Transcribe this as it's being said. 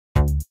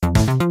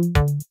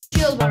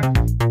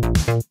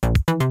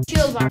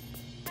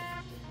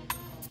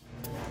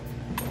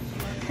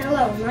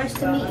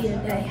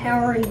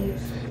how are you?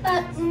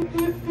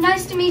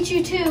 Nice to meet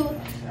you too.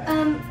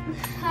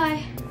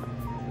 Hi.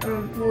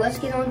 Well, let's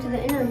get on to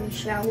the interview,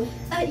 shall we?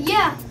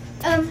 Yeah.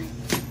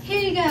 Here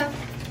you go.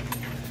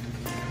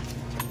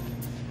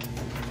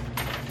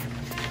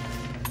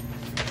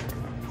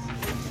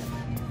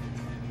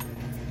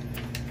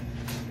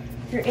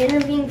 You're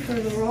interviewing for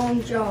the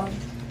wrong job.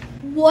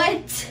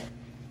 What?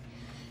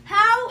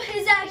 How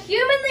is that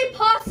humanly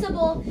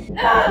possible?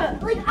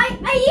 Like,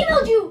 I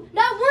emailed you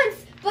not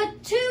once,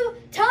 but 2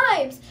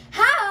 times.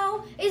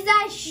 How is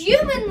that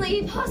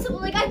humanly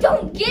possible? Like, I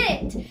don't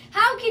get it.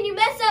 How can you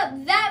mess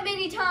up that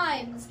many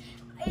times?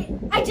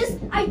 I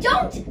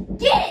don't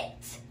get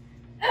it.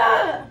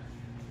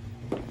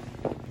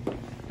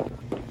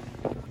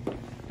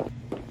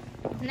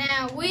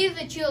 Now, with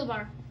the chill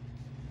bar.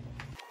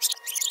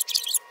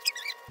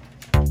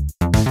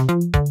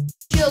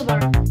 Chill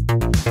bar.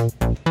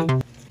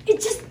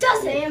 It just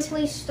doesn't. Sam,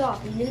 please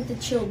stop. You need the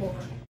chill bar.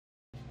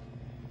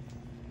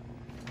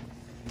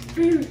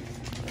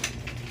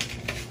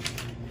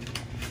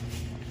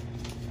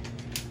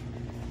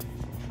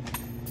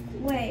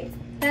 Wait,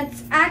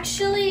 that's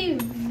actually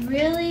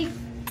really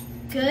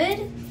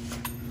good?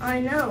 I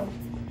know.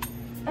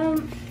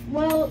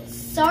 Well,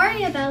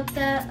 sorry about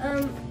that.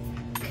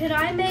 Could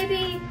I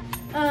maybe,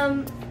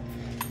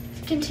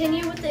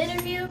 continue with the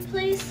interview,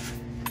 please?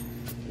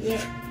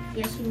 Yeah,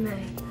 yes you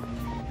may.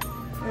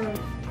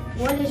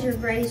 What is your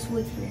greatest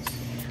weakness?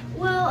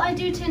 Well, I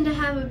do tend to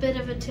have a bit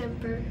of a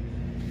temper.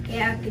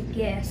 Yeah, I could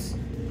guess.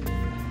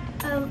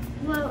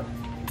 Well,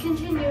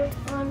 continue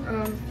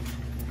on.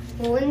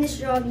 Well, in this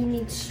job you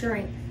need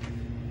strength.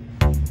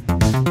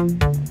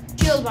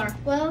 Shield bar.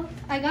 Well,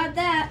 I got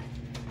that.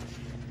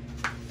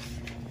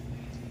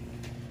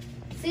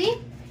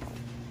 See?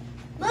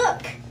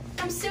 Look,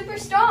 I'm super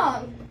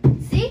strong.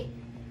 See?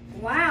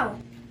 Wow.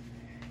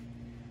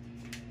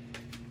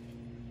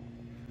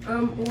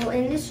 Well,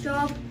 in this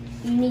job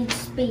you need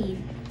speed.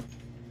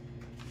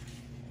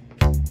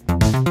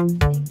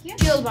 Thank you.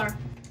 Shield bar.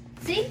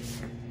 See?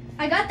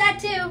 I got that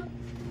too.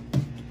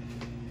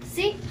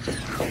 See?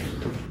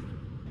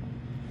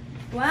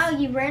 Wow,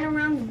 you ran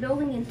around the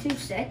building in 2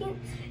 seconds?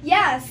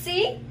 Yeah,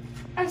 see?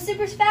 I'm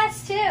super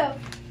fast too.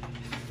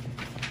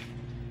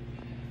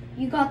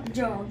 You got the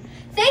job.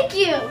 Thank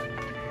you.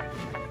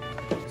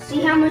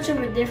 See how much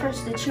of a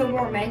difference the chill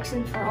bar makes,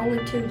 and for only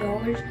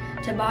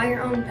 $2 to buy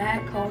your own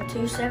pack, call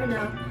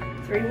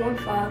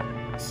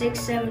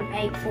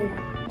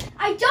 270-315-6784.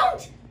 I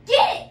don't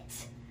get it.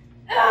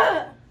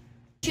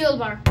 Chill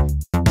bar.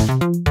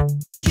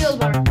 Chill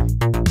bar.